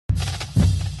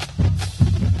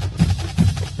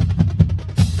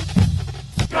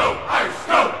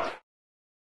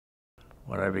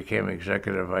became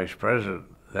executive vice president,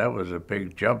 that was a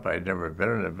big jump. I'd never been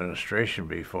in administration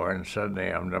before, and suddenly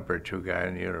I'm #2 guy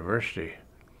in the university.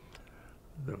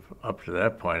 Up to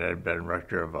that point, I'd been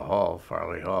rector of a hall,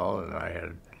 Farley Hall, and I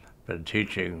had been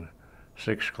teaching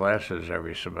 6 classes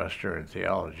every semester in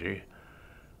theology,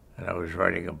 and I was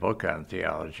writing a book on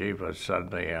theology, but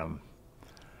suddenly I'm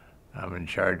in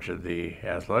charge of the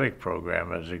athletic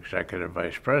program as executive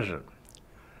vice president.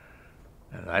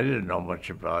 And I didn't know much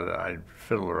about it. I'd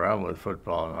fiddle around with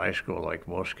football in high school like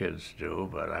most kids do,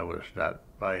 but I was not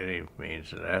by any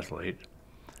means an athlete.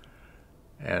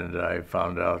 And I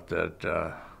found out that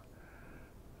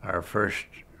our first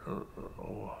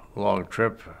long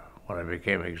trip when I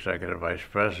became executive vice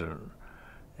president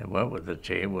and went with the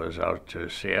team was out to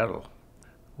Seattle.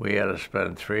 We had to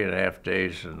spend 3.5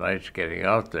 days and nights getting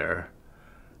out there,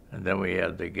 and then we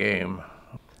had the game.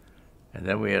 And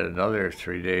then we had another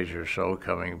 3 days or so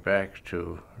coming back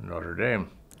to Notre Dame.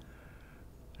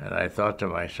 And I thought to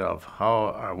myself, how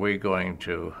are we going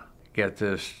to get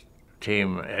this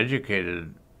team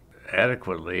educated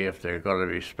adequately if they're going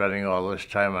to be spending all this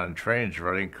time on trains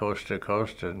running coast to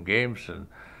coast and games in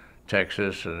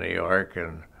Texas and New York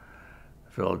and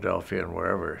Philadelphia and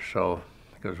wherever. So,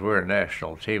 because we're a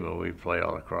national team and we play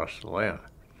all across the land.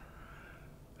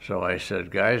 So I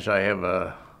said, guys, I have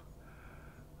a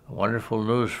wonderful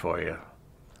news for you.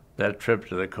 That trip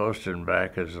to the coast and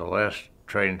back is the last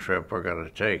train trip we're going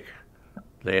to take.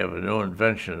 They have a new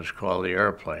invention, it's called the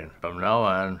airplane. From now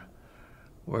on,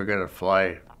 we're going to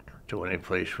fly to any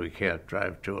place we can't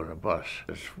drive to in a bus.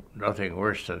 There's nothing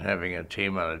worse than having a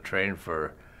team on a train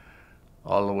for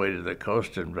all the way to the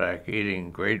coast and back,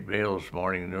 eating great meals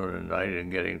morning, noon, and night,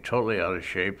 and getting totally out of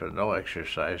shape and no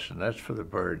exercise, and that's for the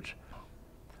birds.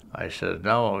 I said,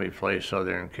 now when we play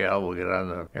Southern Cal, we'll get on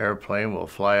the airplane, we'll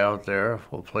fly out there,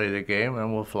 we'll play the game,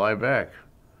 and we'll fly back.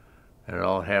 And it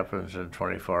all happens in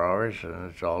 24 hours,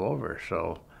 and it's all over.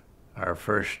 So our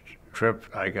first trip,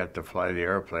 I got to fly the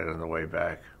airplane on the way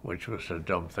back, which was a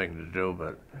dumb thing to do,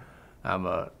 but I'm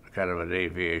a kind of an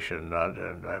aviation nut,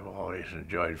 and I've always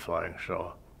enjoyed flying.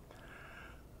 So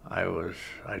I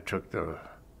took the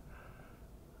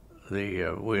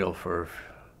wheel for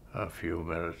a few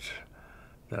minutes.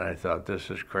 Then I thought, this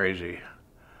is crazy.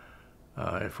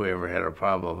 If we ever had a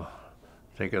problem,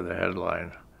 think of the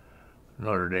headline: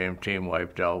 Notre Dame team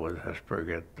wiped out with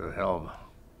Hesburgh at the helm.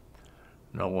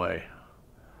 No way.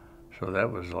 So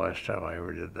that was the last time I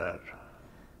ever did that.